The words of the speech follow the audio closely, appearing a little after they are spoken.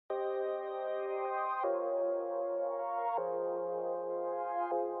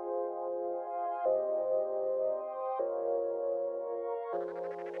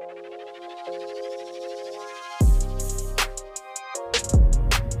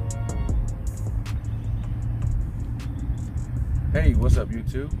Hey, what's up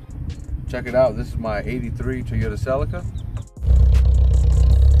YouTube? Check it out, this is my 83 Toyota Celica.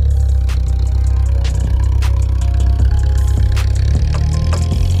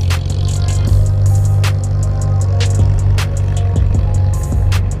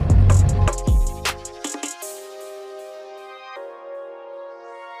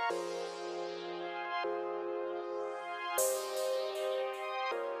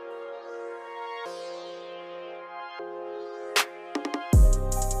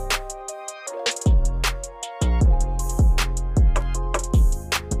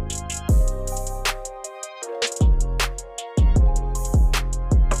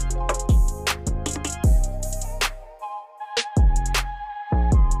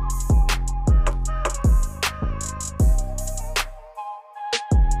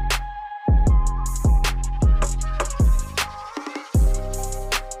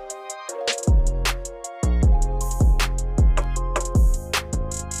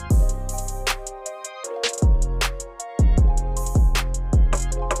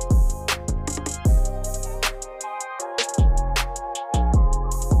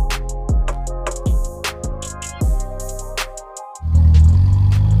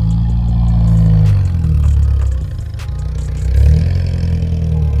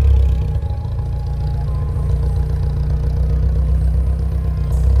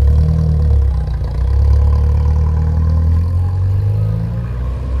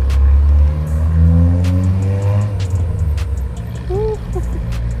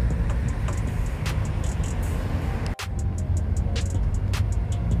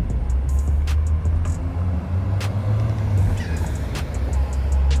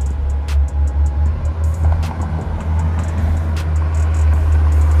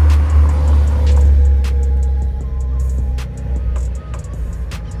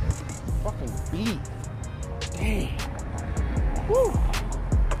 Dang. Woo.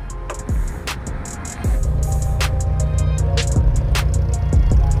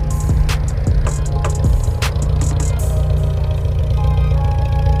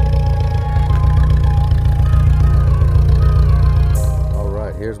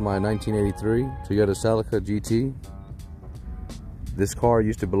 Alright, here's my 1983 Toyota Celica GT. This car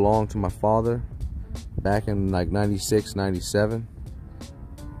used to belong to my father back in like 96, 97.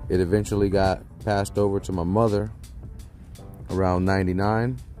 It eventually got passed over to my mother around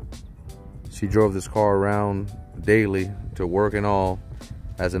 99. She drove this car around daily to work and all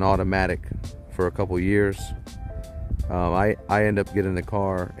as an automatic for a couple years. I ended up getting the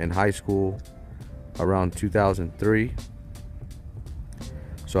car in high school around 2003.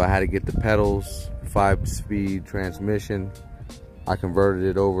 So I had to get the pedals, 5-speed transmission. I converted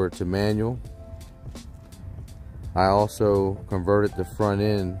it over to manual. I also converted the front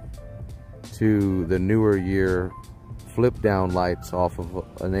end to the newer year flip down lights off of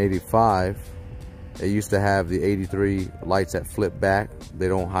an 85. It used to have the 83 lights that flip back. They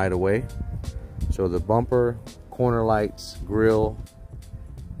don't hide away. So the bumper, corner lights, grille,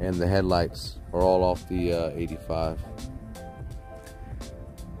 and the headlights are all off the 85.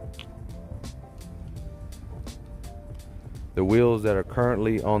 The wheels that are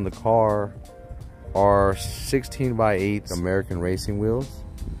currently on the car are 16x8 American racing wheels.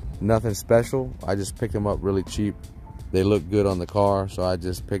 Nothing special. I just picked them up really cheap. They look good on the car, so I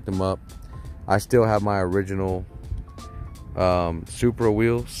just picked them up. I still have my original Supra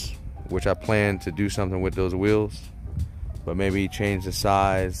wheels, which I plan to do something with those wheels, but maybe change the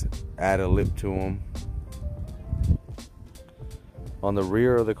size, add a lip to them. On the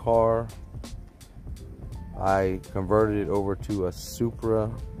rear of the car, I converted it over to a Supra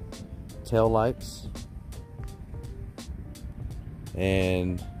tail lights,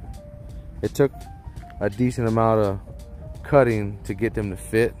 and it took a decent amount of cutting to get them to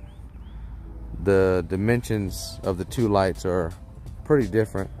fit. The dimensions of the two lights are pretty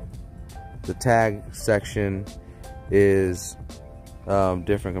different. The tag section is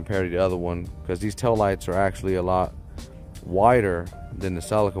different compared to the other one, because these tail lights are actually a lot wider than the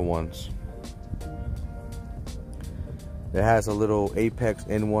Celica ones. It has a little Apex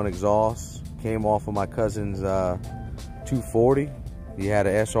N1 exhaust. Came off of my cousin's 240. He had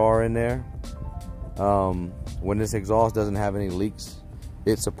an SR in there. When this exhaust doesn't have any leaks,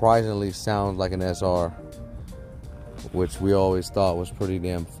 it surprisingly sounds like an SR, which we always thought was pretty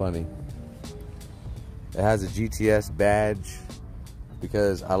damn funny. It has a GTS badge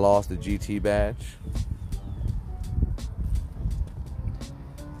because I lost the GT badge.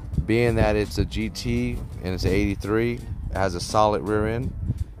 Being that it's a GT and it's an 83, it has a solid rear end.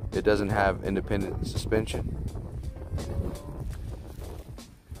 It doesn't have independent suspension.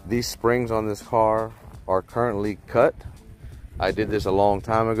 These springs on this car are currently cut. I did this a long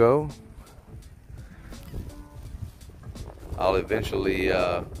time ago. I'll eventually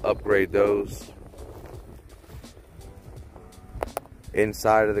upgrade those.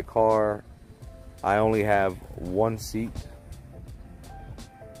 Inside of the car, I only have one seat.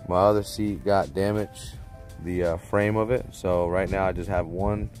 My other seat got damaged, the frame of it. So right now I just have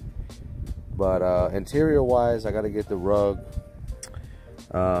one. But interior wise, I got to get the rug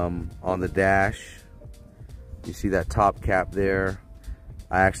on the dash. You see that top cap there.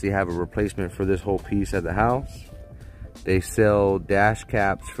 I actually have a replacement for this whole piece at the house. They sell dash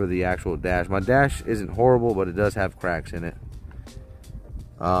caps for the actual dash. My dash isn't horrible, but it does have cracks in it.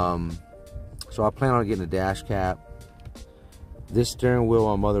 So I plan on getting a dash cap. This steering wheel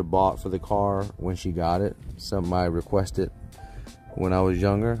my mother bought for the car when she got it. Something I requested when I was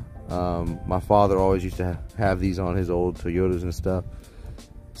younger. My father always used to have these on his old Toyotas and stuff.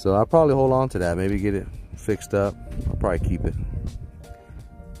 So I'll probably hold on to that. Maybe get it fixed up. I'll probably keep it.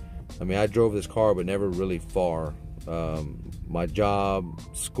 I mean, I drove this car, but never really far. My job,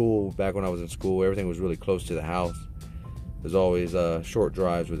 school, back when I was in school, everything was really close to the house. There's always short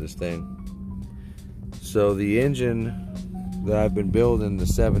drives with this thing. So the engine that I've been building, the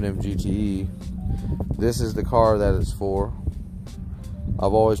 7M GTE, this is the car that it's for.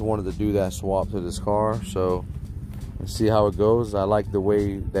 I've always wanted to do that swap to this car, so let's see how it goes. I like the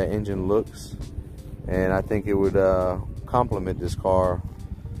way that engine looks, and I think it would complement this car,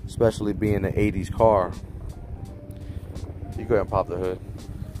 especially being an 80s car. You go ahead and pop the hood.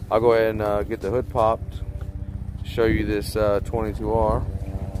 I'll go ahead and get the hood popped, show you this 22R.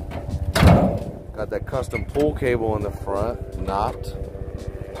 Got that custom pull cable in the front, not.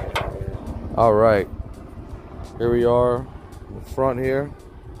 All right, here we are in the front here.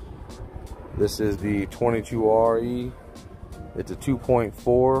 This is the 22RE. It's a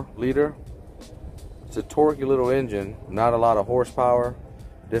 2.4 liter. It's a torquey little engine, not a lot of horsepower.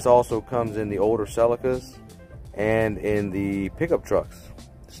 This also comes in the older Celicas and in the pickup trucks.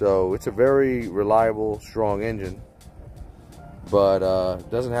 So it's a very reliable, strong engine, but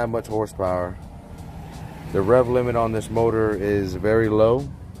doesn't have much horsepower. The rev limit on this motor is very low.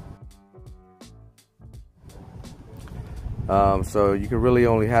 So you can really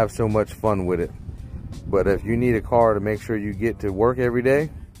only have so much fun with it. But if you need a car to make sure you get to work every day,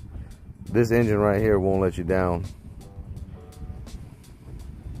 this engine right here won't let you down.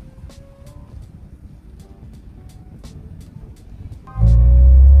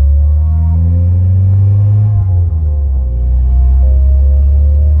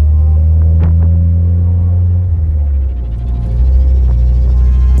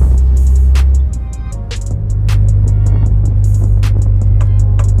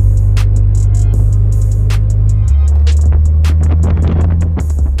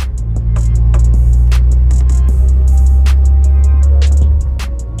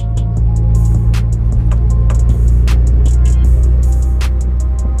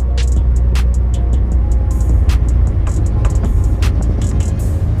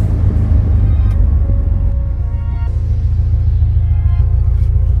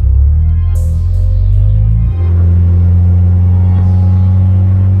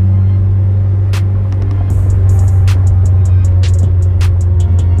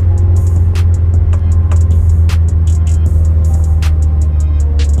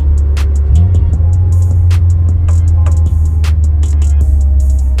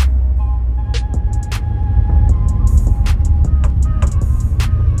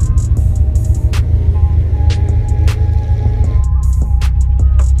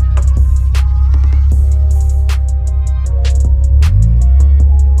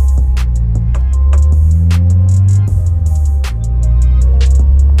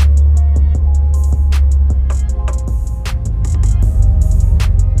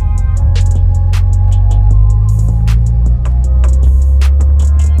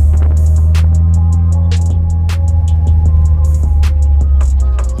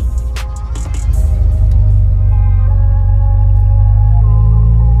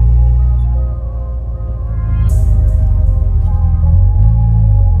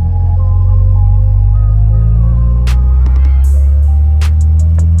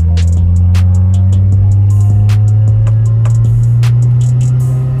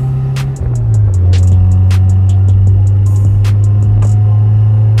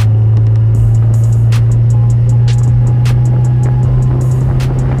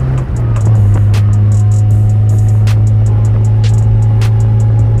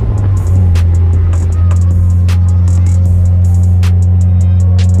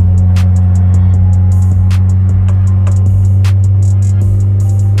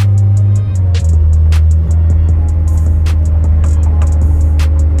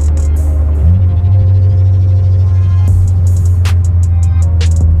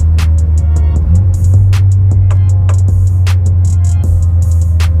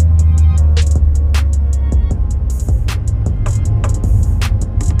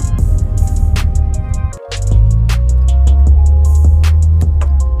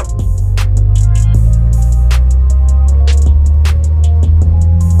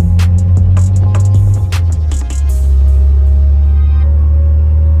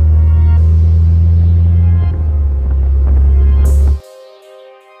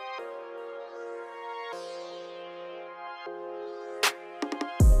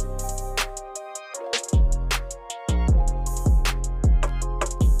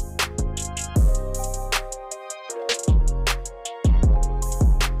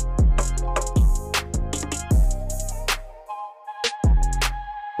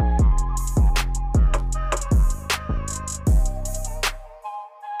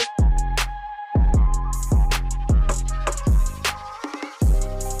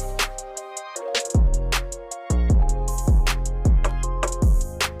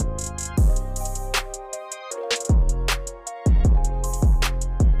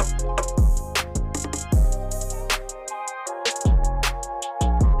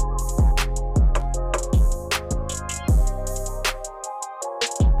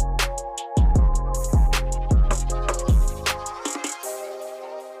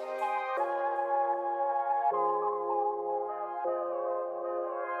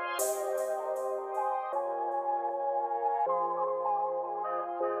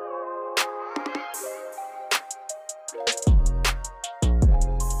 You